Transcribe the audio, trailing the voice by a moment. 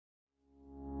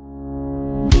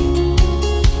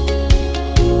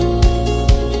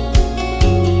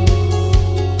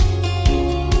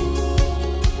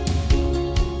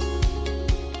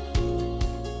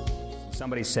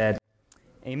Everybody said,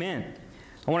 amen.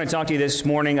 I want to talk to you this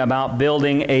morning about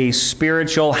building a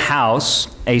spiritual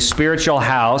house. A spiritual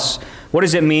house. What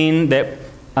does it mean that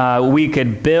we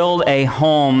could build a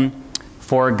home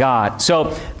for God? So,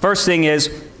 first thing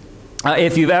is,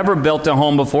 if you've ever built a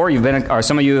home before, or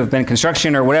some of you have been in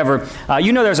construction or whatever,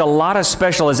 you know there's a lot of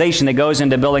specialization that goes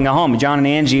into building a home. John and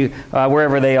Angie,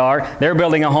 wherever they are, they're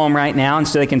building a home right now, and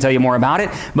so they can tell you more about it.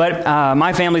 But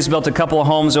my family's built a couple of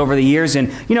homes over the years,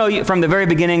 and you know, from the very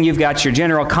beginning, you've got your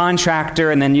general contractor,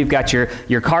 and then you've got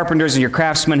your carpenters and your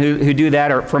craftsmen who do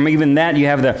that. Or from even that, you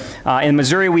have in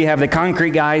Missouri, we have the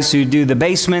concrete guys who do the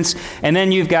basements, and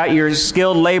then you've got your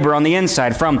skilled labor on the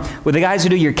inside, with the guys who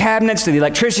do your cabinets, to the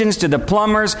electricians, to the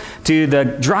plumbers, to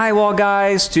the drywall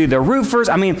guys, to the roofers.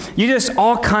 I mean, you just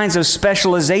all kinds of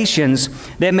specializations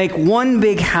that make one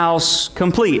big house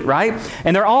complete, right?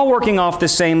 And they're all working off the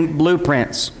same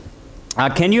blueprints.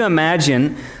 Can you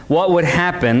imagine what would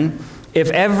happen if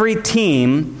every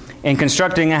team in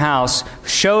constructing a house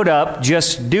showed up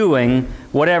just doing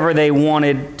whatever they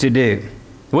wanted to do?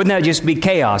 Wouldn't that just be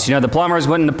chaos? You know, the plumbers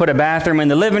wouldn't put a bathroom in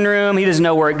the living room. He doesn't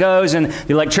know where it goes. And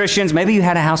the electricians, maybe you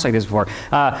had a house like this before.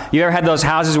 You ever had those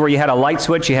houses where you had a light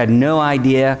switch, you had no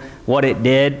idea what it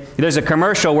did? There's a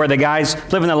commercial where the guy's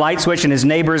flipping the light switch and his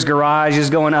neighbor's garage is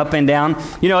going up and down.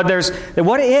 You know,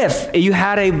 what if you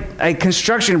had a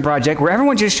construction project where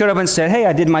everyone just showed up and said, hey,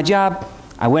 I did my job.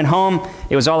 I went home.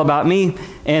 It was all about me.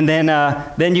 And then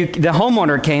the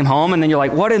homeowner came home, and then you're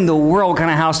like, what in the world? What kind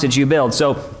of house did you build?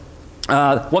 So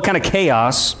what kind of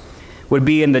chaos would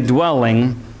be in the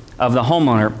dwelling of the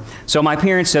homeowner? So my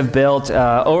parents have built,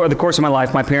 over the course of my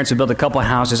life, my parents have built a couple of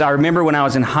houses. I remember when I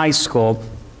was in high school,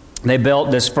 they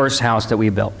built this first house that we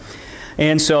built.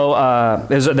 And so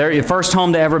it was their first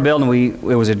home to ever build, and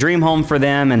it was a dream home for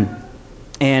them.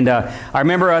 And I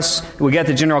remember we got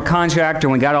the general contractor,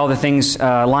 and we got all the things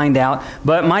lined out.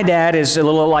 But my dad is a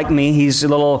little like me. He's a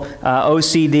little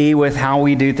OCD with how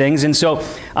we do things. And so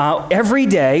every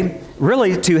day,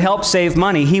 really to help save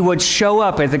money, he would show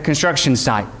up at the construction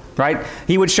site. Right?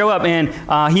 He would show up and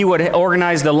he would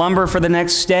organize the lumber for the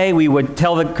next day. We would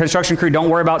tell the construction crew, don't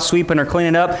worry about sweeping or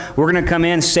cleaning up. We're going to come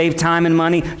in, save time and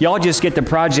money. Y'all just get the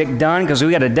project done because we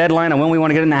got a deadline on when we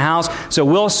want to get in the house. So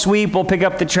we'll sweep, we'll pick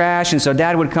up the trash. And so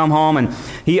Dad would come home and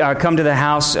he come to the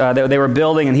house that they were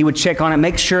building, and he would check on it,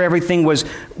 make sure everything was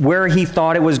where he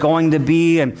thought it was going to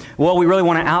be. And, well, we really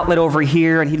want an outlet over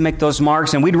here. And he'd make those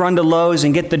marks. And we'd run to Lowe's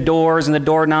and get the doors and the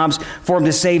doorknobs for him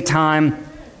to save time.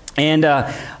 And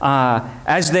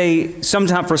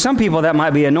sometimes for some people that might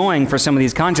be annoying for some of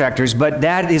these contractors, but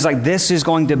Dad is like, this is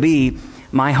going to be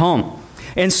my home.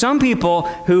 And some people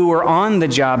who were on the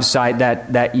job site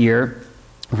that year,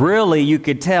 really, you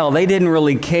could tell they didn't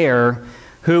really care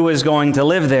who was going to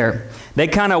live there. They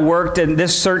kind of worked, and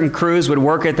this certain crews would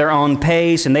work at their own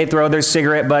pace, and they'd throw their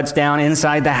cigarette butts down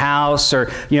inside the house or,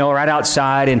 right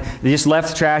outside, and they just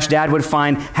left the trash. Dad would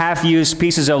find half-used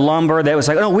pieces of lumber that was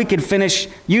like, oh, we could finish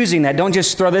using that. Don't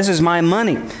just throw, this is my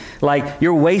money. Like,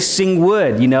 you're wasting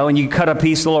wood, and you cut a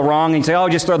piece a little wrong, and you say, oh,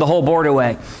 just throw the whole board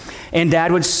away. And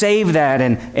Dad would save that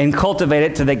and cultivate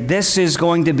it to think, this is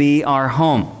going to be our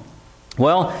home.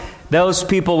 Well, those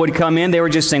people would come in, they were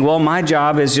just saying, well, my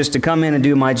job is just to come in and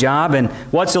do my job, and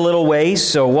what's a little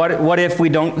waste? So what if we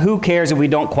don't, who cares if we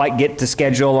don't quite get to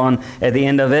schedule at the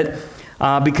end of it?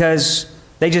 Because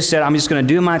they just said, I'm just going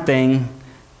to do my thing,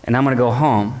 and I'm going to go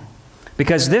home.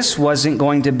 Because this wasn't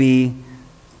going to be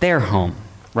their home,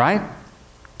 right?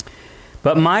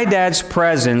 But my dad's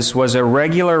presence was a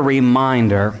regular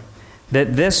reminder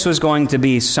that this was going to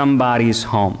be somebody's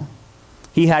home.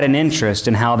 He had an interest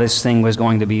in how this thing was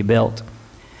going to be built.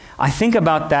 I think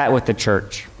about that with the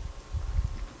church.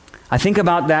 Well,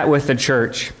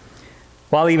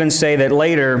 I'll even say that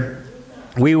later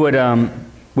we went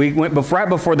right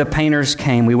before the painters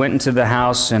came. We went into the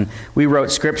house and we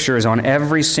wrote scriptures on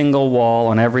every single wall,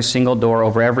 on every single door,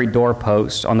 over every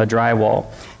doorpost, on the drywall.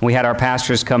 And we had our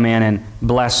pastors come in and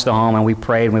bless the home, and we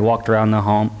prayed and we walked around the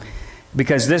home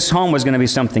because this home was going to be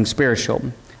something spiritual.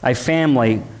 A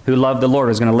family who loved the Lord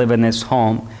was going to live in this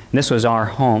home. And this was our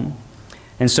home.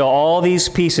 And so all these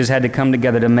pieces had to come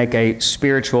together to make a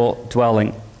spiritual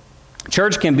dwelling.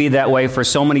 Church can be that way for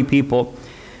so many people.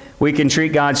 We can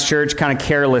treat God's church kind of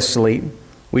carelessly.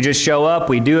 We just show up,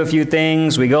 we do a few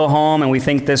things, we go home, and we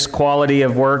think this quality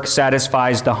of work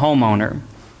satisfies the homeowner.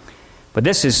 But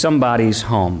this is somebody's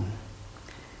home.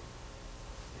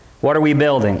 What are we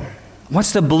building?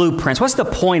 What's the blueprints? What's the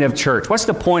point of church? What's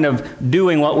the point of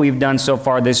doing what we've done so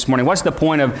far this morning? What's the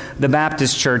point of the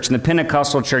Baptist church and the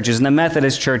Pentecostal churches and the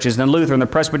Methodist churches and the Lutheran, the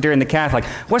Presbyterian, the Catholic?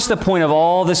 What's the point of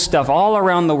all this stuff all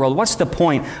around the world? What's the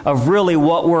point of really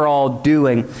what we're all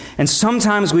doing? And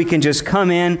sometimes we can just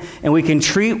come in and we can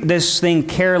treat this thing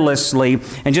carelessly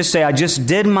and just say, I just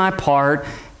did my part,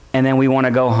 and then we want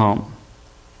to go home.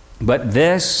 But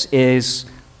this is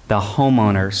the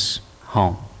homeowner's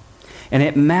home. And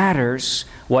it matters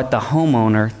what the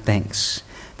homeowner thinks.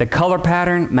 The color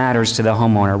pattern matters to the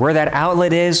homeowner. Where that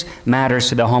outlet is matters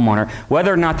to the homeowner.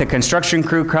 Whether or not the construction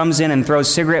crew comes in and throws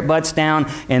cigarette butts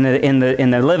down in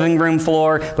the living room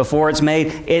floor before it's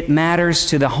made, it matters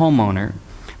to the homeowner,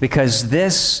 because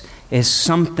this is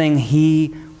something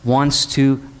he wants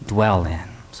to dwell in.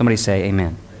 Somebody say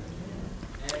amen.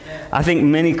 I think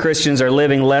many Christians are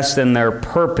living less than their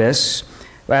purpose.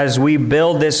 As we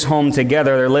build this home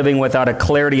together, they're living without a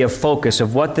clarity of focus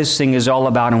of what this thing is all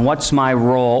about and what's my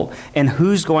role and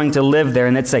who's going to live there.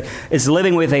 And it's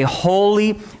living with a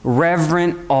holy,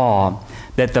 reverent awe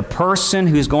that the person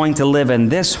who's going to live in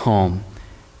this home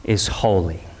is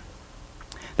holy.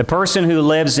 The person who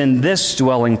lives in this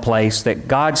dwelling place, that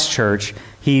God's church,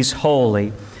 he's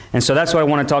holy. And so that's what I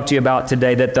want to talk to you about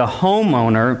today, that the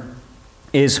homeowner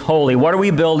is holy. What are we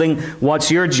building?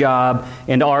 What's your job?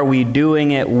 And are we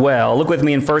doing it well? Look with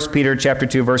me in 1 Peter chapter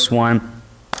 2, verse 1.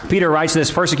 Peter writes to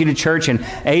this persecuted church in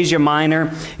Asia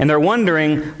Minor, and they're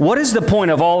wondering, what is the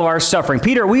point of all of our suffering?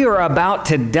 Peter, we are about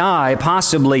to die,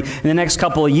 possibly, in the next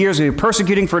couple of years. We're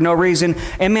persecuting for no reason.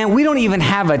 And man, we don't even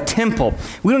have a temple.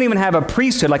 We don't even have a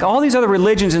priesthood. Like all these other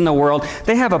religions in the world,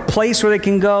 they have a place where they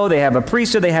can go. They have a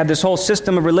priesthood. They have this whole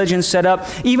system of religion set up.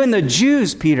 Even the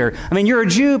Jews, Peter, I mean, you're a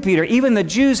Jew, Peter. Even the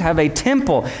Jews have a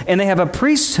temple, and they have a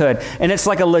priesthood. And it's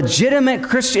like a legitimate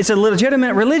Christian, it's a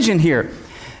legitimate religion here.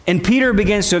 And Peter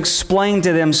begins to explain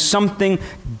to them something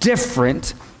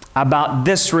different about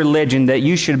this religion that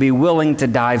you should be willing to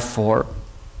die for.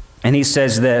 And he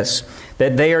says this,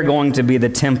 that they are going to be the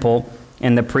temple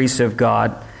and the priests of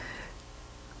God.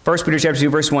 1 Peter chapter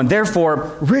 2, verse 1,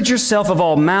 therefore, rid yourself of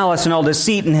all malice and all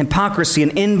deceit and hypocrisy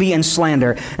and envy and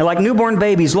slander. And like newborn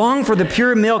babies, long for the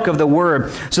pure milk of the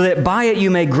word, so that by it you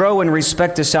may grow in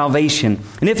respect to salvation.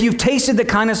 And if you've tasted the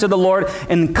kindness of the Lord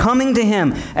and coming to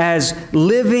him as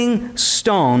living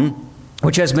stone,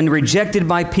 which has been rejected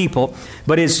by people,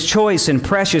 but is choice and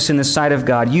precious in the sight of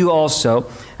God, you also,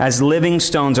 as living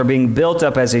stones, are being built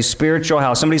up as a spiritual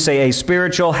house. Somebody say, a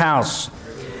spiritual house.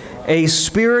 A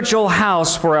spiritual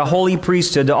house for a holy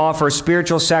priesthood to offer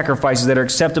spiritual sacrifices that are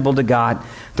acceptable to God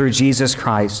through Jesus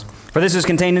Christ. For this is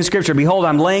contained in Scripture. Behold,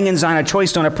 I'm laying in Zion a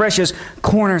choice stone, a precious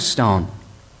cornerstone.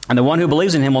 And the one who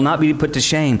believes in him will not be put to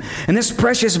shame. And this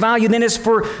precious value then is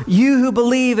for you who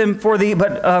believe, and for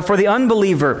the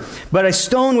unbeliever. But a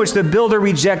stone which the builder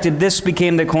rejected, this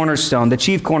became the cornerstone, the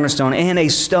chief cornerstone, and a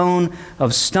stone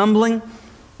of stumbling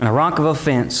and a rock of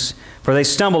offense. For they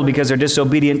stumbled because they're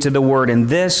disobedient to the word, and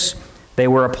this they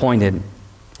were appointed.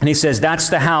 And he says that's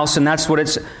the house, and that's what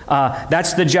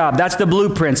that's the job, that's the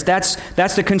blueprints, that's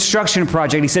the construction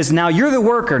project. He says, now you're the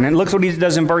worker, and look what he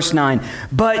does in verse 9.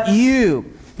 But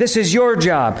you, this is your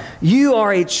job. You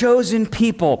are a chosen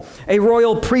people, a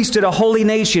royal priesthood, a holy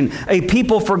nation, a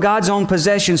people for God's own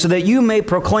possession, so that you may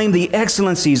proclaim the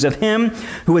excellencies of him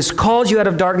who has called you out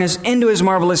of darkness into his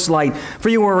marvelous light. For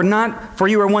you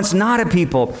were once not a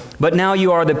people, but now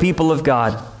you are the people of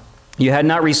God. You had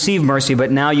not received mercy,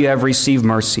 but now you have received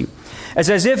mercy. It's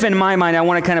as if in my mind, I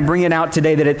want to kind of bring it out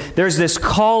today that there's this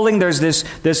calling, there's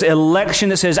this election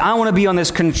that says, I want to be on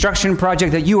this construction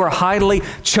project, that you are highly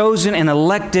chosen and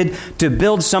elected to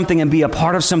build something and be a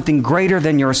part of something greater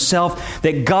than yourself.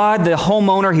 That God, the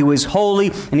homeowner, he was holy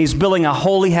and he's building a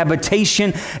holy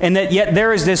habitation. And that yet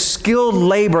there is this skilled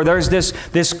labor, there's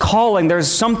this calling,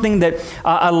 there's something that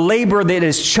a laborer that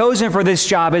is chosen for this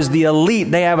job is the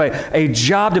elite. They have a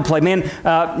job to play. Man,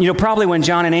 probably when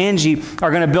John and Angie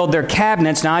are going to build their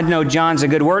cabinets. Now, I know John's a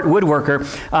good woodworker.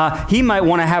 He might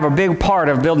want to have a big part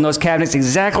of building those cabinets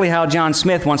exactly how John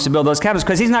Smith wants to build those cabinets,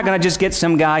 because he's not going to just get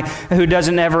some guy who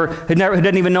doesn't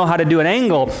even know how to do an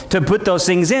angle to put those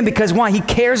things in. Because why? He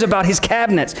cares about his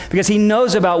cabinets, because he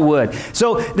knows about wood.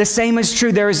 So the same is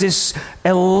true. There is this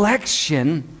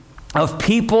election of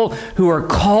people who are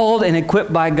called and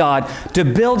equipped by God to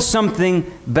build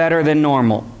something better than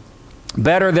normal,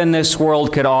 better than this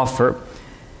world could offer.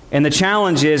 And the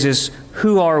challenge is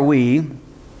who are we?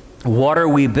 What are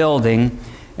we building?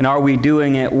 And are we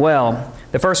doing it well?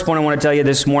 The first point I want to tell you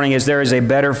this morning is there is a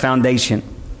better foundation.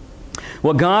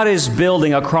 What God is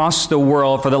building across the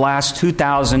world for the last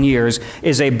 2,000 years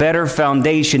is a better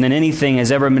foundation than anything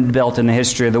has ever been built in the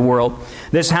history of the world.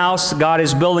 This house God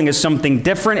is building is something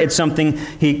different. It's something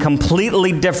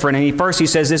completely different. And first he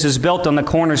says this is built on the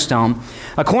cornerstone.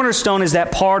 A cornerstone is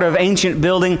that part of ancient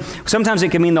building. Sometimes it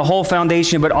can mean the whole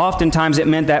foundation, but oftentimes it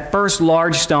meant that first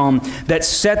large stone that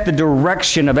set the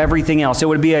direction of everything else. It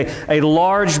would be a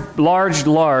large,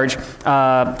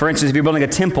 for instance, if you're building a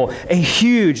temple, a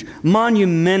huge,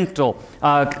 monumental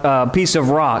piece of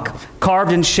rock,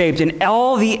 carved and shaped, and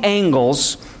all the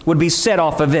angles would be set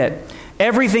off of it.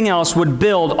 Everything else would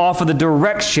build off of the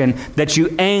direction that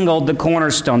you angled the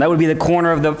cornerstone. That would be the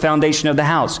corner of the foundation of the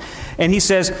house. And he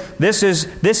says, this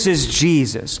is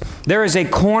Jesus. There is a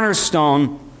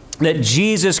cornerstone that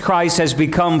Jesus Christ has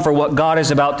become for what God is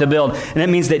about to build. And it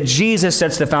means that Jesus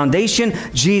sets the foundation,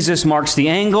 Jesus marks the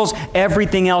angles,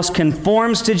 everything else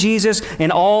conforms to Jesus,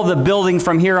 and all the building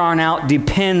from here on out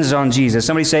depends on Jesus.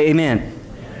 Somebody say amen.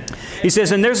 He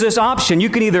says, and there's this option. You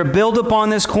can either build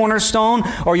upon this cornerstone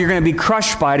or you're going to be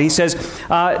crushed by it. He says,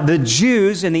 the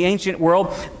Jews in the ancient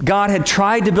world, God had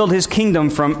tried to build his kingdom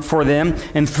for them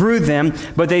and through them,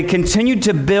 but they continued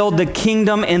to build the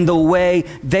kingdom in the way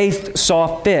they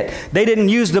saw fit. They didn't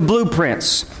use the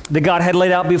blueprints that God had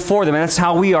laid out before them. And that's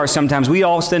how we are sometimes. We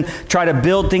often try to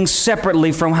build things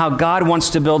separately from how God wants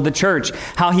to build the church,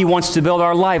 how he wants to build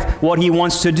our life, what he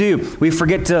wants to do. We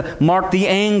forget to mark the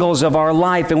angles of our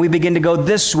life, and we begin to go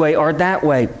this way or that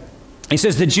way. He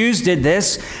says the Jews did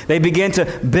this. They began to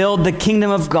build the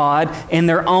kingdom of God in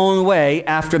their own way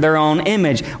after their own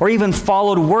image, or even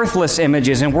followed worthless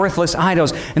images and worthless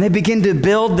idols. And they begin to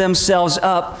build themselves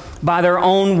up by their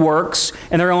own works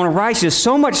and their own righteousness.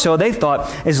 So much so they thought,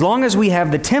 as long as we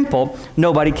have the temple,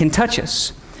 nobody can touch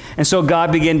us. And so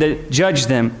God began to judge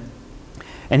them.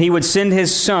 And he would send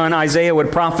his son, Isaiah would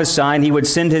prophesy, and he would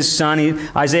send his son.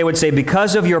 Isaiah would say,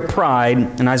 because of your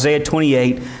pride, in Isaiah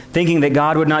 28, thinking that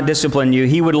God would not discipline you,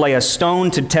 he would lay a stone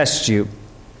to test you.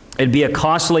 It'd be a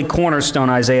costly cornerstone,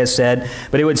 Isaiah said,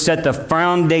 but it would set the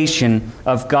foundation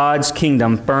of God's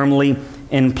kingdom firmly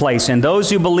in place. And those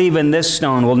who believe in this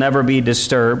stone will never be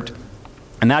disturbed.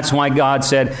 And that's why God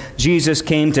said Jesus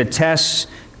came to test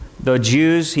the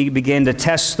Jews. He began to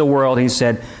test the world. He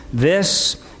said,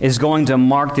 this is going to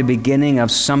mark the beginning of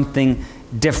something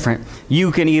different.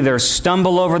 You can either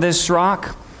stumble over this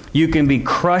rock, you can be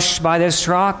crushed by this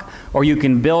rock, or you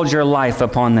can build your life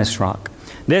upon this rock.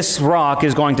 This rock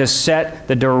is going to set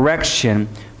the direction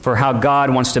for how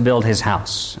God wants to build his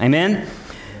house. Amen?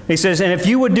 He says, and if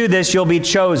you would do this, you'll be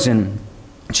chosen.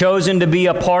 Chosen to be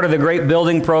a part of the great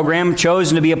building program,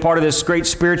 chosen to be a part of this great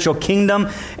spiritual kingdom,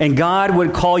 and God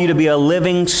would call you to be a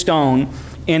living stone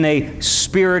in a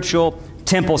spiritual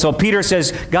temple. So Peter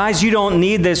says, guys, you don't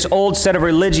need this old set of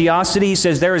religiosity. He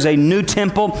says there is a new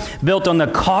temple built on the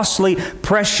costly,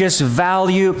 precious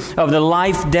value of the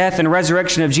life, death, and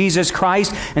resurrection of Jesus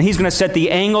Christ. And he's going to set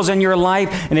the angles in your life.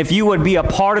 And if you would be a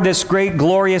part of this great,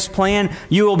 glorious plan,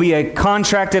 you will be a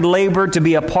contracted laborer to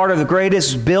be a part of the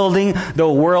greatest building the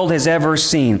world has ever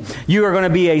seen. You are going to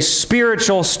be a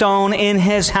spiritual stone in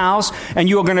his house, and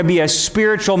you are going to be a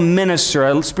spiritual minister,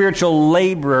 a spiritual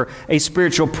laborer, a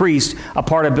spiritual priest, a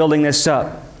part of building this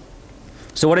up.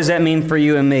 So what does that mean for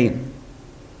you and me?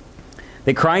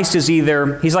 That Christ is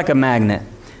he's like a magnet.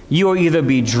 You will either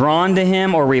be drawn to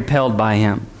him or repelled by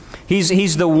him.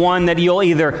 He's the one that you'll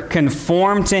either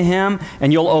conform to him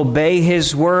and you'll obey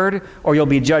his word, or you'll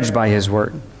be judged by his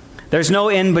word. There's no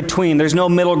in between. There's no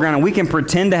middle ground. And we can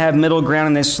pretend to have middle ground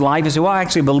in this life and say, well, I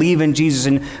actually believe in Jesus.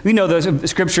 And we know the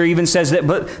scripture even says that,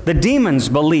 but the demons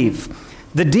believe.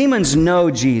 The demons know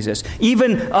Jesus.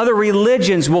 Even other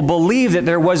religions will believe that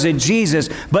there was a Jesus,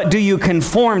 but do you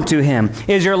conform to him?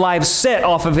 Is your life set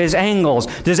off of his angles?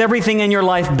 Does everything in your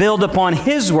life build upon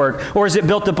his work, or is it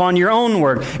built upon your own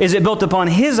work? Is it built upon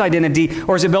his identity,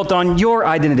 or is it built on your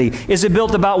identity? Is it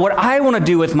built about what I want to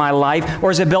do with my life,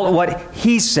 or is it built what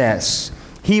he says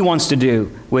he wants to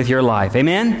do with your life?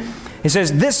 Amen? He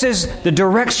says, this is the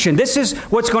direction. This is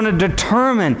what's going to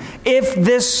determine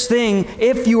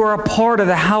if you are a part of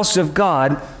the house of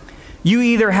God, you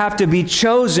either have to be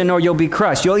chosen or you'll be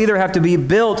crushed. You'll either have to be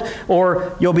built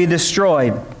or you'll be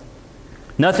destroyed.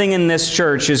 Nothing in this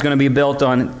church is going to be built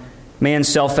on man's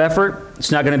self-effort.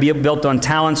 It's not going to be built on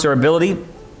talents or ability.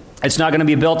 It's not going to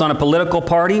be built on a political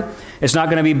party. It's not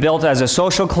going to be built as a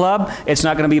social club. It's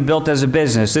not going to be built as a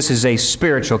business. This is a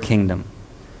spiritual kingdom.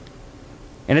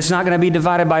 And it's not going to be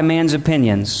divided by man's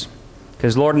opinions,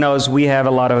 because Lord knows we have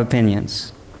a lot of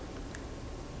opinions.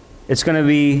 It's going to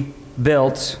be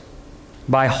built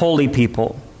by holy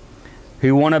people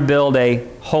who want to build a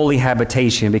holy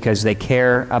habitation because they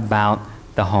care about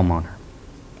the homeowner.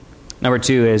 Number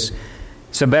two is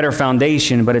it's a better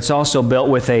foundation, but it's also built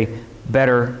with a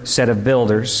better set of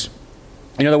builders.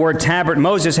 You know, the word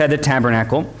Moses had the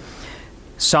tabernacle.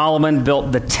 Solomon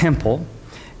built the temple.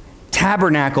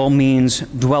 Tabernacle means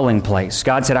dwelling place.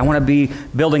 God said, I want to be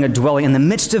building a dwelling in the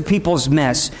midst of people's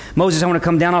mess. Moses, I want to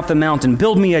come down off the mountain,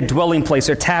 build me a dwelling place,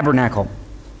 a tabernacle.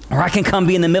 Or I can come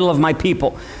be in the middle of my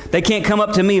people. They can't come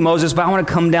up to me, Moses, but I want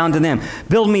to come down to them.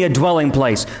 Build me a dwelling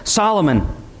place. Solomon,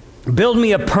 build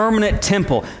me a permanent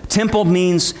temple. Temple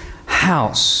means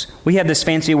house. We have this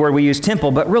fancy word we use,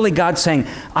 temple, but really God's saying,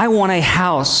 I want a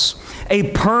house,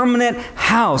 a permanent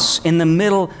house in the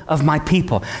middle of my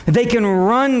people that they can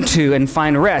run to and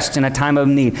find rest in a time of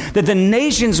need, that the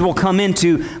nations will come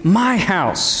into my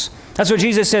house. That's what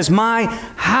Jesus says, my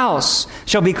house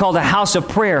shall be called a house of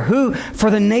prayer. Who?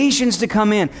 For the nations to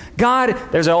come in. God,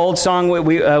 there's an old song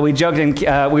we joked and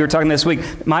we were talking this week.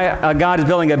 God is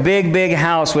building a big, big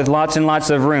house with lots and lots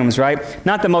of rooms, right?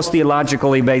 Not the most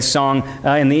theologically based song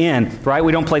in the end, right?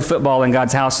 We don't play football in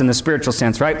God's house in the spiritual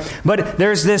sense, right? But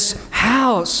there's this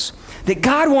house that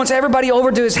God wants everybody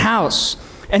over to his house.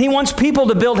 And he wants people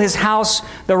to build his house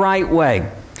the right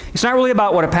way. It's not really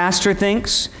about what a pastor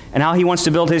thinks and how he wants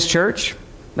to build his church.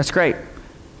 That's great.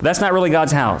 But that's not really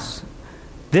God's house.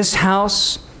 This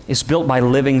house is built by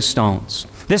living stones.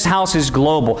 This house is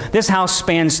global. This house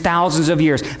spans thousands of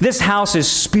years. This house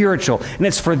is spiritual. And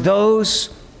it's for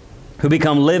those who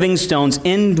become living stones,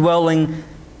 indwelling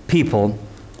people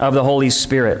of the Holy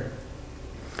Spirit.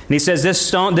 And he says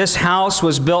this house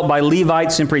was built by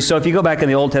Levites and priests. So if you go back in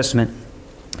the Old Testament,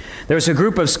 there was a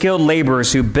group of skilled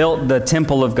laborers who built the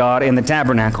temple of God in the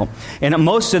tabernacle. And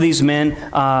most of these men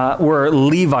were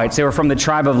Levites. They were from the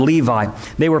tribe of Levi.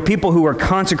 They were people who were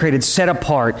consecrated, set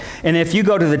apart. And if you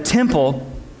go to the temple,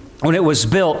 when it was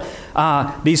built,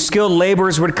 these skilled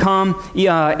laborers would come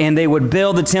and they would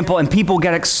build the temple, and people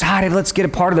got excited. Let's get a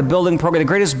part of the building program, the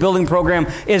greatest building program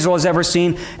Israel has ever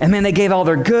seen. And man, they gave all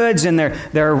their goods and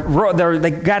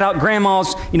they got out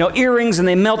grandma's earrings, and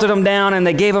they melted them down and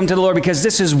they gave them to the Lord because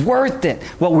this is worth it.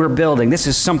 What we're building, this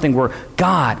is something where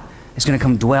God is going to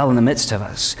come dwell in the midst of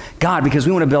us. God, because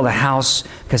we want to build a house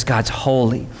because God's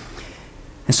holy.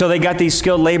 And so they got these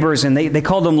skilled laborers, and they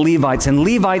called them Levites. And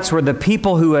Levites were the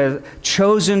people who had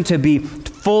chosen to be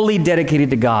fully dedicated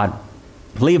to God.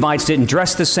 Levites didn't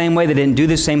dress the same way. They didn't do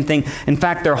the same thing. In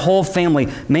fact, their whole family,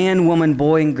 man, woman,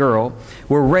 boy, and girl,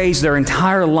 were raised their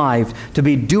entire life to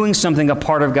be doing something a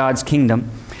part of God's kingdom.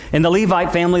 In the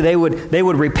Levite family, they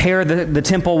would repair the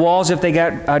temple walls if they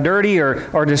got dirty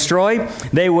or destroyed.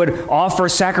 They would offer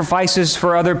sacrifices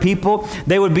for other people.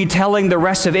 They would be telling the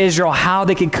rest of Israel how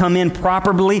they could come in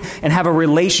properly and have a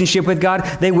relationship with God.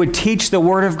 They would teach the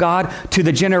Word of God to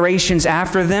the generations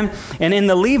after them. And in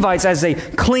the Levites, as they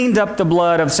cleaned up the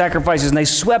blood of sacrifices and they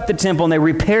swept the temple and they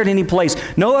repaired any place,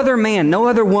 no other man, no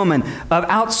other woman of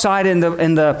outside in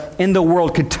the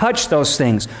world could touch those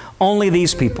things. Only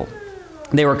these people.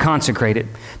 They were consecrated.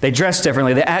 They dressed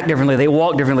differently. They act differently. They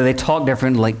walk differently. They talk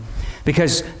differently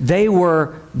because they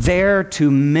were there to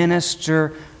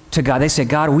minister to God. They said,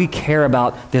 God, we care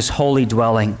about this holy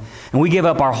dwelling. And we give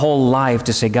up our whole life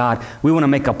to say, God, we want to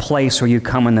make a place where you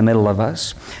come in the middle of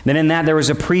us. Then in that there was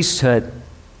a priesthood.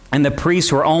 And the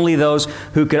priests were only those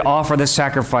who could offer the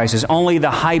sacrifices. Only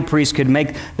the high priest could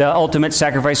make the ultimate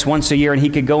sacrifice once a year, and he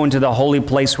could go into the holy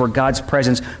place where God's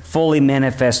presence fully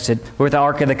manifested, with the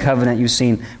Ark of the Covenant you've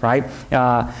seen, right?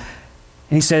 And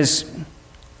he says,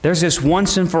 there's this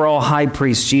once and for all high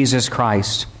priest, Jesus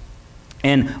Christ.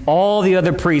 And all the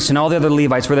other priests and all the other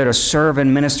Levites were there to serve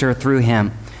and minister through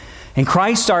him. And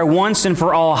Christ, our once and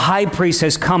for all high priest,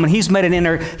 has come, and he's made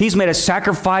a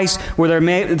sacrifice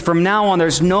where from now on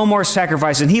there's no more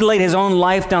sacrifice. And he laid his own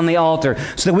life down the altar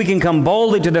so that we can come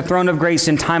boldly to the throne of grace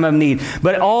in time of need.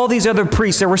 But all these other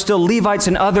priests, there were still Levites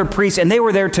and other priests, and they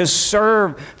were there to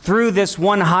serve through this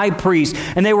one high priest.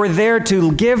 And they were there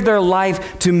to give their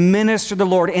life to minister to the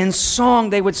Lord. In song,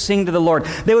 they would sing to the Lord.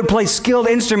 They would play skilled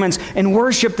instruments and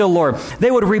worship the Lord.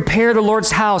 They would repair the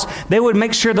Lord's house. They would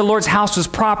make sure the Lord's house was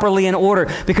properly in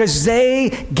order because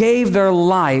they gave their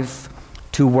life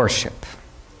to worship.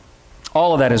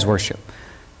 All of that is worship.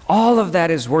 All of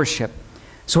that is worship.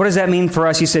 So what does that mean for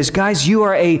us? He says, guys, you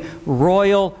are a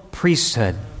royal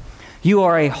priesthood. You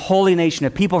are a holy nation, a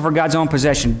people for God's own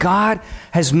possession. God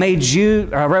has made you,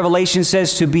 Revelation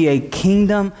says, to be a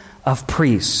kingdom of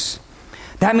priests.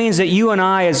 That means that you and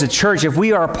I as a church, if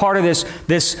we are a part of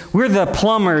this, we're the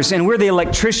plumbers and we're the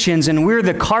electricians and we're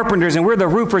the carpenters and we're the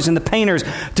roofers and the painters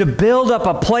to build up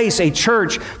a place, a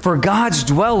church for God's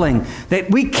dwelling,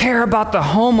 that we care about the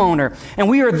homeowner and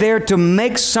we are there to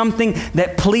make something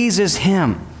that pleases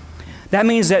him. That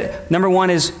means that number one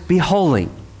is be holy.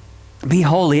 Be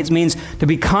holy. It means to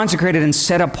be consecrated and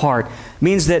set apart. It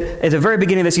means that at the very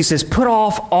beginning of this, he says, put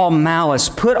off all malice,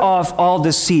 put off all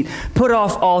deceit, put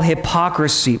off all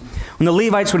hypocrisy. When the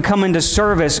Levites would come into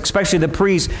service, especially the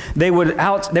priests, there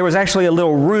was actually a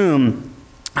little room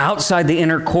outside the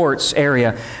inner courts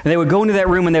area. And they would go into that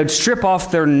room and they would strip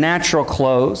off their natural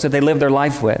clothes that they lived their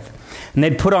life with. And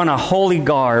they'd put on a holy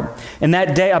garb. And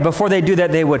that day, before they do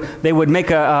that, they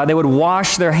would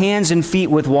wash their hands and feet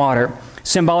with water,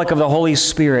 symbolic of the Holy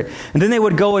Spirit. And then they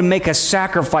would go and make a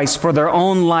sacrifice for their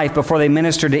own life before they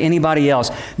ministered to anybody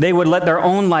else. They would let their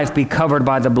own life be covered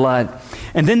by the blood.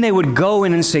 And then they would go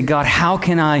in and say, God, how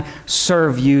can I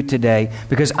serve you today?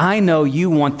 Because I know you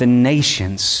want the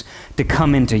nations to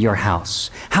come into your house.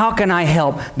 How can I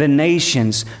help the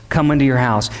nations come into your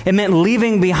house? It meant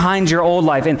leaving behind your old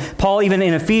life. And Paul even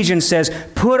in Ephesians says,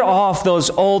 put off those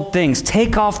old things.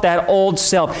 Take off that old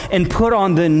self and put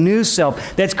on the new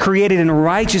self that's created in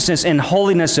righteousness and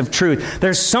holiness of truth.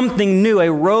 There's something new,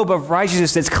 a robe of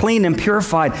righteousness that's clean and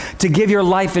purified to give your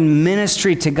life in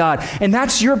ministry to God. And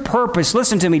that's your purpose.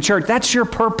 Listen to me, church. That's your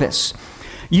purpose.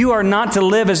 You are not to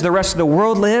live as the rest of the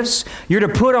world lives. You're to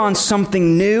put on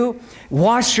something new,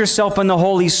 wash yourself in the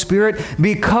Holy Spirit,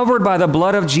 be covered by the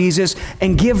blood of Jesus,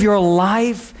 and give your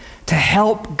life to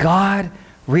help God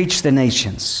reach the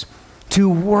nations, to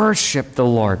worship the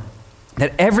Lord.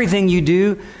 That everything you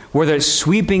do, whether it's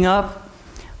sweeping up,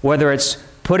 whether it's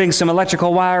putting some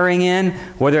electrical wiring in,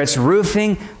 whether it's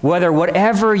roofing,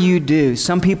 whatever you do.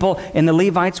 Some people in the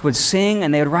Levites would sing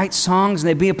and they would write songs and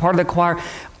they'd be a part of the choir.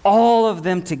 All of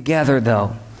them together,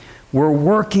 though, were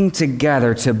working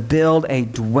together to build a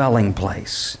dwelling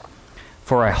place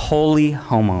for a holy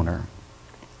homeowner.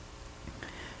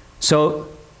 So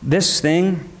this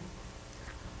thing,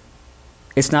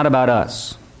 it's not about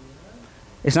us.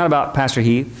 It's not about Pastor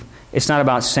Heath. It's not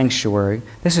about Sanctuary.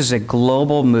 This is a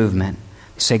global movement.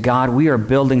 Say, God, we are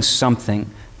building something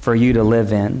for you to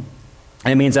live in.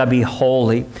 And it means I'll be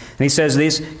holy. And he says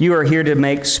this, you are here to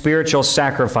make spiritual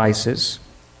sacrifices.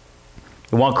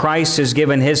 While Christ has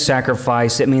given his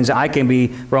sacrifice, it means I can be,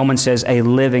 Romans says, a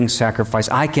living sacrifice.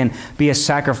 I can be a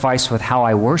sacrifice with how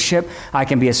I worship. I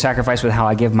can be a sacrifice with how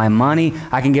I give my money.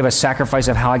 I can give a sacrifice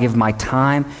of how I give my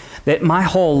time. That my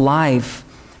whole life,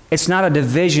 it's not a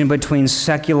division between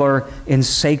secular and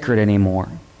sacred anymore.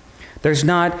 There's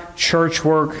not church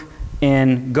work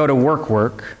and go to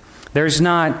work. There's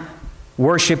not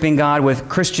worshiping God with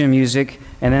Christian music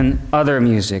and then other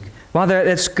music. Well,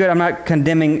 that's good. I'm not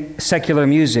condemning secular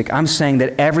music. I'm saying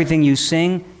that everything you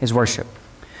sing is worship.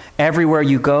 Everywhere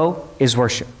you go is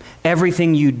worship.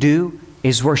 Everything you do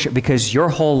is worship because your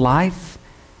whole life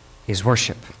is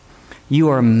worship. You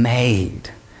are made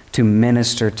to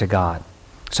minister to God.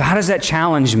 So how does that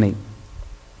challenge me?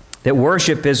 That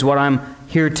worship is what I'm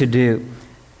here to do.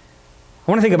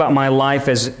 I want to think about my life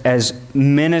as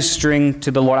ministering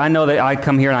to the Lord. I know that I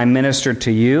come here and I minister to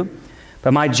you.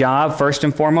 But my job, first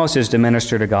and foremost, is to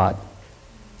minister to God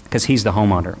because he's the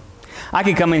homeowner. I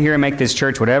could come in here and make this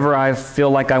church whatever I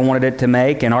feel like I wanted it to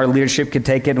make, and our leadership could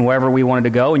take it and wherever we wanted to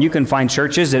go. And you can find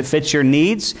churches that fit your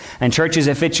needs, and churches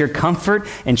that fit your comfort,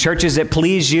 and churches that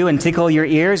please you and tickle your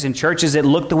ears, and churches that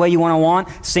look the way you want,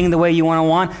 sing the way you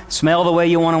want, smell the way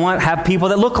you want, have people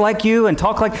that look like you and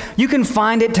talk like you. Can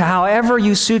find it to however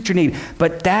you suit your need.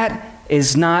 But that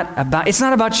is not about, it's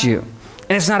not about you.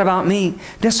 And it's not about me.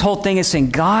 This whole thing is saying,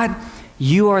 God,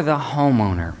 you are the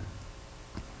homeowner.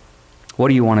 What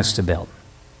do you want us to build?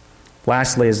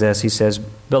 Lastly is this. He says,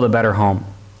 build a better home.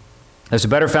 There's a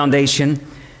better foundation.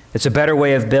 It's a better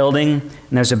way of building. And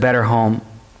there's a better home.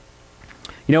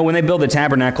 You know, when they built the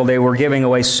tabernacle, they were giving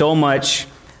away so much.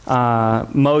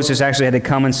 Moses actually had to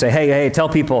come and say, hey, tell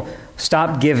people,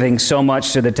 stop giving so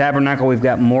much to the tabernacle. We've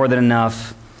got more than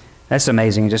enough. That's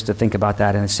amazing just to think about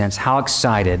that in a sense. How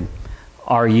excited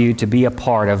are you to be a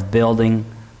part of building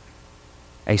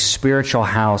a spiritual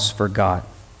house for God?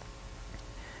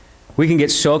 We can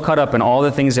get so caught up in all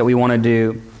the things that we want to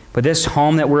do, but this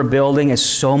home that we're building is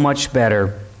so much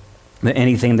better than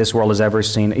anything this world has ever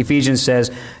seen. Ephesians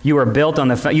says, you are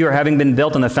having been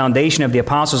built on the foundation of the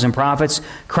apostles and prophets.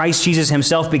 Christ Jesus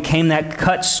himself became that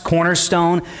cut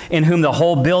cornerstone in whom the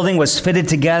whole building was fitted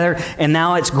together, and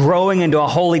now it's growing into a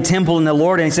holy temple in the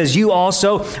Lord. And he says, you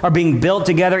also are being built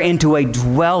together into a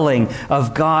dwelling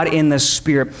of God in the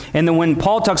Spirit. And then when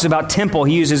Paul talks about temple,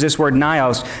 he uses this word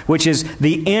naos, which is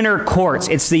the inner courts.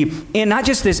 It's not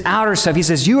just this outer stuff. He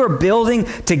says, you are building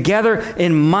together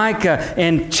in Micah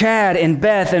and Chad Brad and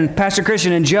Beth and Pastor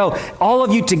Christian and Joe, all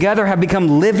of you together have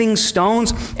become living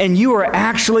stones, and you are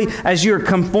actually, as you're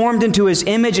conformed into His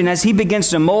image and as He begins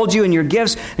to mold you in your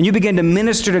gifts and you begin to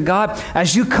minister to God,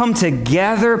 as you come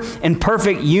together in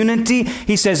perfect unity,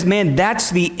 He says, man, that's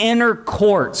the inner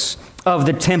courts of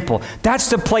the temple. That's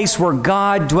the place where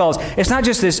God dwells. It's not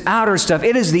just this outer stuff.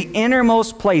 It is the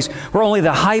innermost place where only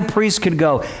the high priest could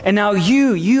go. And now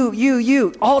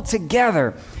you, all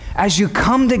together, as you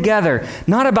come together,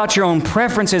 not about your own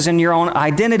preferences and your own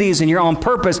identities and your own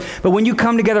purpose, but when you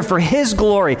come together for His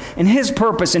glory and His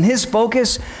purpose and His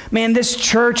focus, man, this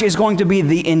church is going to be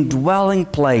the indwelling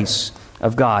place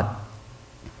of God.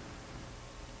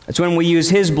 It's when we use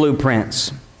His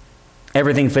blueprints,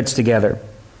 everything fits together.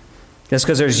 That's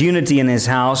because there's unity in His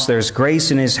house, there's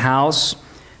grace in His house,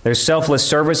 there's selfless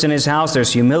service in His house,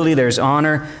 there's humility, there's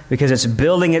honor, because it's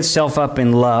building itself up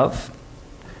in love.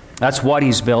 That's what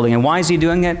He's building. And why is He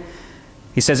doing it?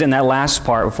 He says in that last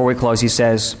part, before we close, He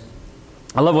says,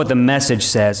 I love what the Message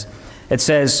says. It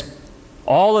says,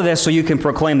 all of this so you can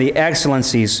proclaim the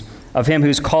excellencies of Him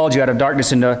who's called you out of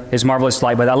darkness into His marvelous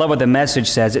light. But I love what the Message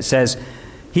says. It says,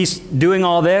 He's doing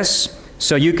all this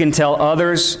so you can tell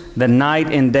others the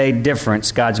night and day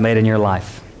difference God's made in your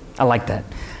life. I like that.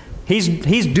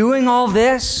 He's doing all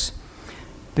this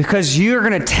because you're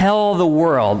going to tell the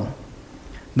world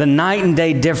the night and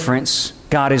day difference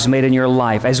God has made in your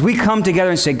life. As we come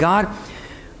together and say, God,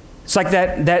 it's like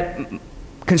that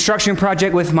construction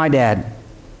project with my dad.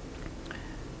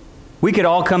 We could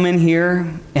all come in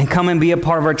here and come and be a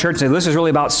part of our church and say, this is really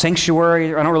about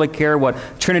sanctuary. I don't really care what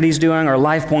Trinity's doing or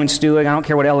Life Point's doing. I don't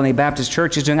care what LNA Baptist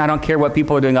Church is doing. I don't care what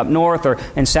people are doing up north or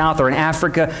in south or in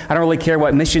Africa. I don't really care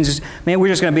what missions is. Man, we're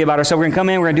just going to be about ourselves. We're going to come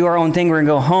in, we're going to do our own thing, we're going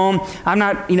to go home. I'm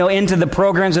not, into the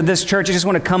programs of this church. I just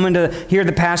want to come in to hear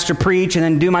the pastor preach and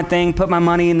then do my thing, put my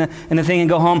money in the thing and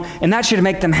go home. And that should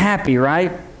make them happy,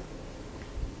 right?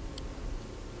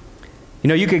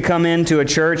 You could come into a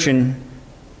church and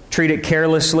treat it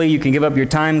carelessly. You can give up your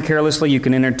time carelessly. You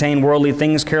can entertain worldly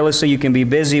things carelessly. You can be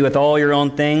busy with all your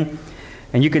own thing.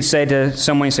 And you could say to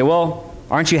someone, you say, well,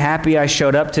 aren't you happy I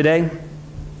showed up today?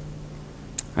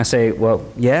 I say, well,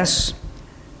 yes,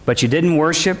 but you didn't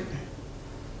worship,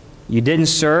 you didn't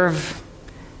serve,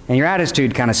 and your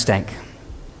attitude kind of stank.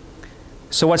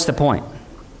 So what's the point?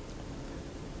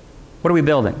 What are we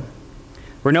building?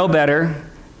 We're no better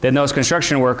than those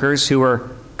construction workers who were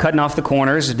cutting off the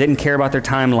corners, didn't care about their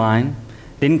timeline,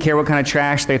 didn't care what kind of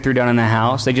trash they threw down in the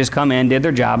house. They just come in, did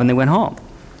their job, and they went home.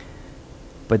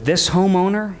 But this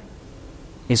homeowner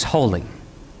is holy.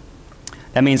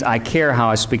 That means I care how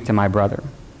I speak to my brother.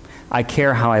 I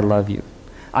care how I love you.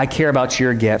 I care about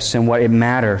your gifts and what it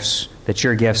matters that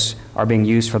your gifts are being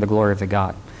used for the glory of the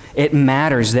God. It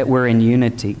matters that we're in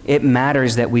unity. It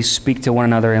matters that we speak to one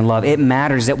another in love. It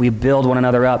matters that we build one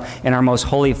another up in our most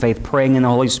holy faith, praying in the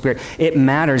Holy Spirit. It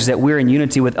matters that we're in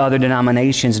unity with other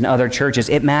denominations and other churches.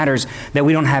 It matters that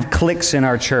we don't have cliques in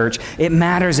our church. It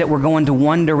matters that we're going to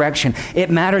one direction. It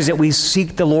matters that we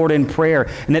seek the Lord in prayer,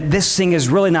 and that this thing is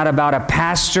really not about a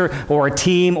pastor or a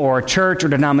team or a church or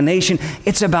denomination.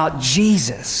 It's about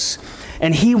Jesus.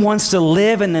 And He wants to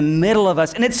live in the middle of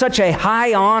us. And it's such a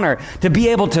high honor to be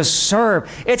able to serve.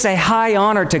 It's a high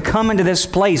honor to come into this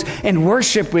place and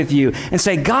worship with you and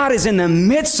say, God is in the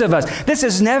midst of us. This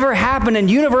has never happened in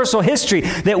universal history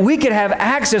that we could have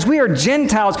access. We are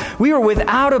Gentiles. We were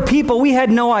without a people. We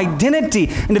had no identity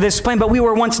into this plane, but we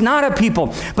were once not a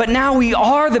people. But now we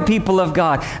are the people of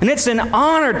God. And it's an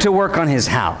honor to work on His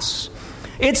house.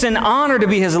 It's an honor to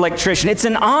be His electrician. It's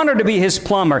an honor to be His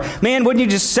plumber. Man, wouldn't you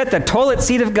just set the toilet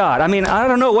seat of God? I mean, I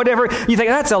don't know, whatever. You think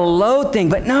that's a low thing.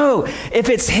 But no, if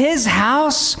it's His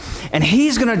house and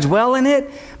He's going to dwell in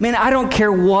it, man, I don't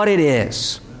care what it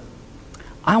is.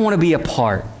 I want to be a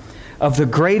part of the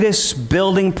greatest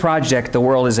building project the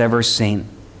world has ever seen.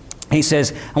 He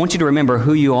says, I want you to remember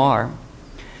who you are.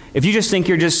 If you just think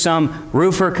you're just some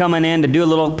roofer coming in to do a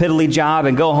little piddly job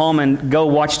and go home and go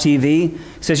watch TV, he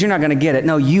says you're not going to get it.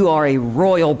 No, you are a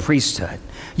royal priesthood.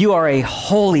 You are a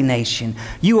holy nation.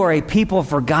 You are a people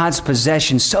for God's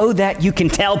possession so that you can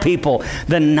tell people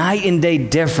the night and day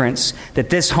difference that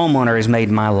this homeowner has made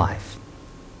in my life.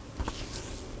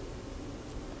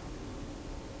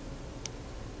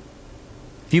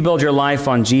 If you build your life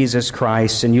on Jesus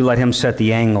Christ and you let Him set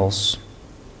the angles,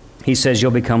 He says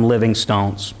you'll become living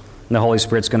stones. And the Holy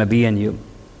Spirit's going to be in you.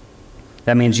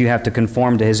 That means you have to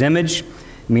conform to His image.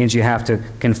 It means you have to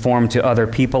conform to other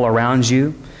people around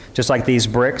you. Just like these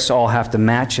bricks all have to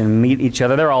match and meet each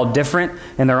other. They're all different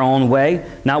in their own way.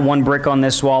 Not one brick on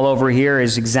this wall over here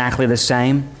is exactly the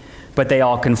same, but they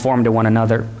all conform to one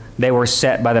another. They were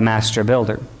set by the master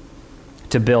builder.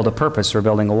 to build a purpose or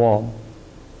building a wall.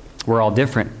 We're all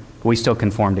different. We still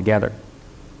conform together.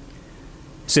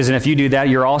 It says, and if you do that,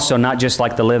 you're also not just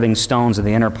like the living stones in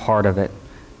the inner part of it.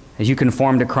 As you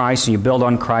conform to Christ and you build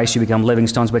on Christ, you become living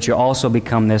stones, but you also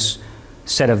become this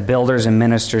set of builders and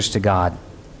ministers to God.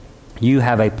 You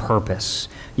have a purpose.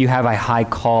 You have a high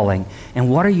calling. And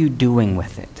what are you doing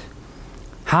with it?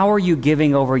 How are you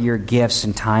giving over your gifts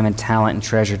and time and talent and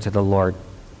treasure to the Lord?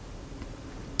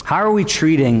 How are we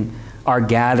treating our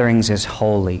gatherings as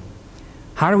holy?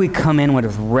 How do we come in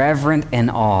with reverence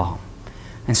and awe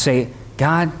and say,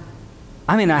 God,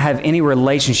 I may not have any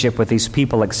relationship with these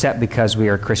people except because we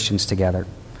are Christians together.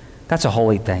 That's a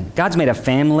holy thing. God's made a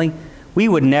family. I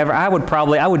would never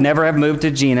have moved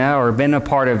to Gina or been a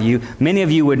part of you. Many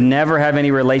of you would never have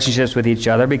any relationships with each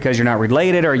other because you're not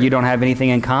related or you don't have anything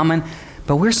in common.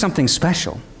 But we're something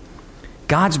special.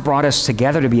 God's brought us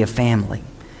together to be a family.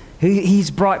 He's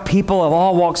brought people of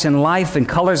all walks in life and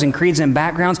colors and creeds and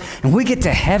backgrounds. And we get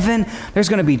to heaven, there's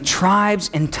going to be tribes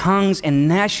and tongues and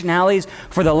nationalities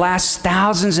for the last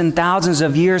thousands and thousands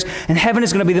of years. And heaven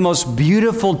is going to be the most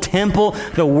beautiful temple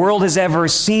the world has ever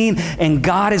seen. And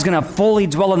God is going to fully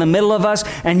dwell in the middle of us.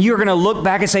 And you're going to look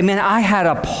back and say, man, I had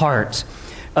a part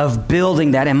of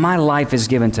building that. And my life is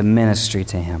given to ministry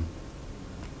to Him.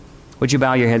 Would you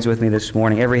bow your heads with me this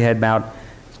morning? Every head bowed,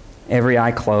 every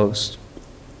eye closed.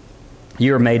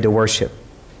 You are made to worship.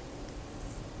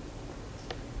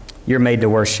 You're made to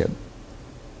worship.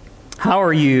 How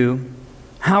are you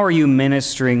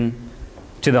ministering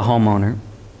to the homeowner?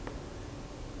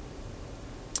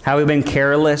 Have we been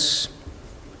careless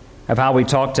of how we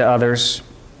talk to others?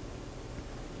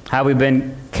 Have we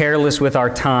been careless with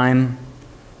our time?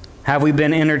 Have we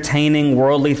been entertaining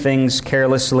worldly things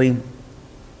carelessly?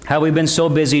 Have we been so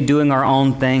busy doing our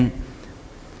own thing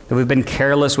that we've been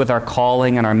careless with our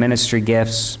calling and our ministry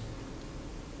gifts?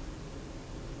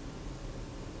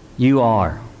 You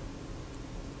are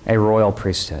a royal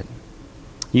priesthood.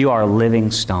 You are living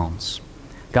stones.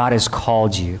 God has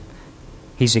called you.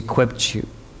 He's equipped you.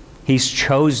 He's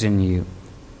chosen you.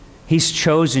 He's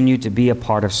chosen you to be a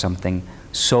part of something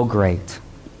so great.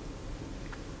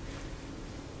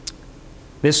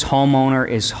 This homeowner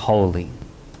is holy.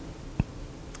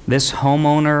 This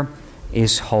homeowner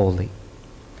is holy.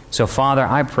 So, Father,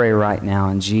 I pray right now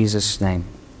in Jesus' name.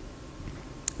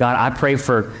 God, I pray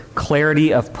for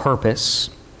clarity of purpose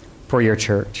for your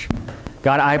church.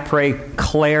 God, I pray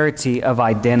clarity of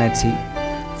identity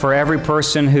for every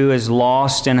person who is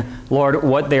lost in, Lord,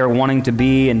 what they are wanting to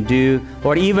be and do.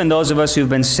 Lord, even those of us who've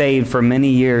been saved for many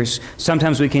years,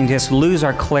 sometimes we can just lose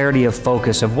our clarity of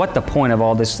focus of what the point of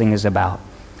all this thing is about.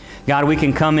 God, we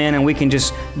can come in and we can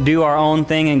just do our own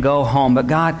thing and go home. But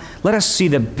God, let us see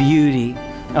the beauty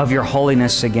of your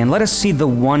holiness again. Let us see the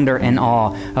wonder and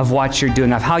awe of what you're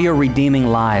doing, of how you're redeeming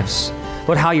lives.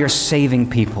 Lord, how you're saving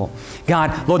people.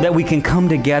 God, Lord, that we can come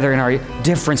together in our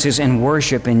differences and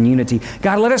worship and unity.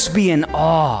 God, let us be in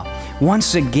awe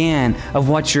once again of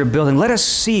what you're building. Let us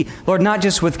see, Lord, not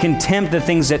just with contempt the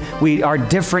things that we are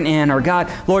different in, or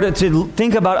God, Lord, to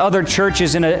think about other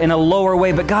churches in a lower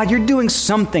way, but God, you're doing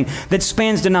something that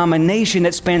spans denomination,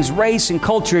 that spans race and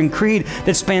culture and creed,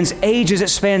 that spans ages, that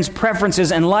spans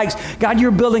preferences and likes. God, you're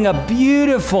building a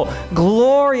beautiful,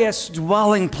 glorious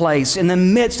dwelling place in the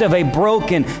midst of a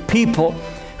broken people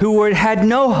who had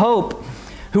no hope,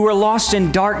 who were lost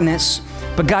in darkness.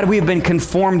 But God, we have been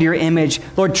conformed to your image.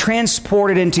 Lord,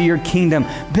 transported into your kingdom,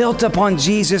 built upon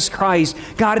Jesus Christ.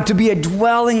 God, to be a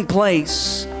dwelling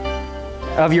place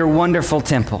of your wonderful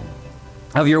temple,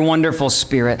 of your wonderful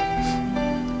Spirit.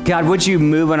 God, would you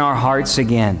move in our hearts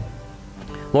again?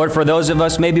 Lord, for those of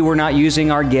us, maybe we're not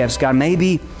using our gifts. God,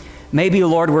 maybe,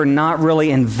 Lord, we're not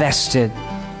really invested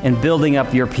in building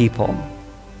up your people.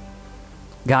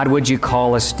 God, would you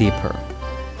call us deeper?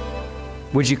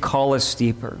 Would you call us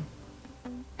deeper?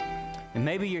 And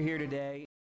maybe you're here today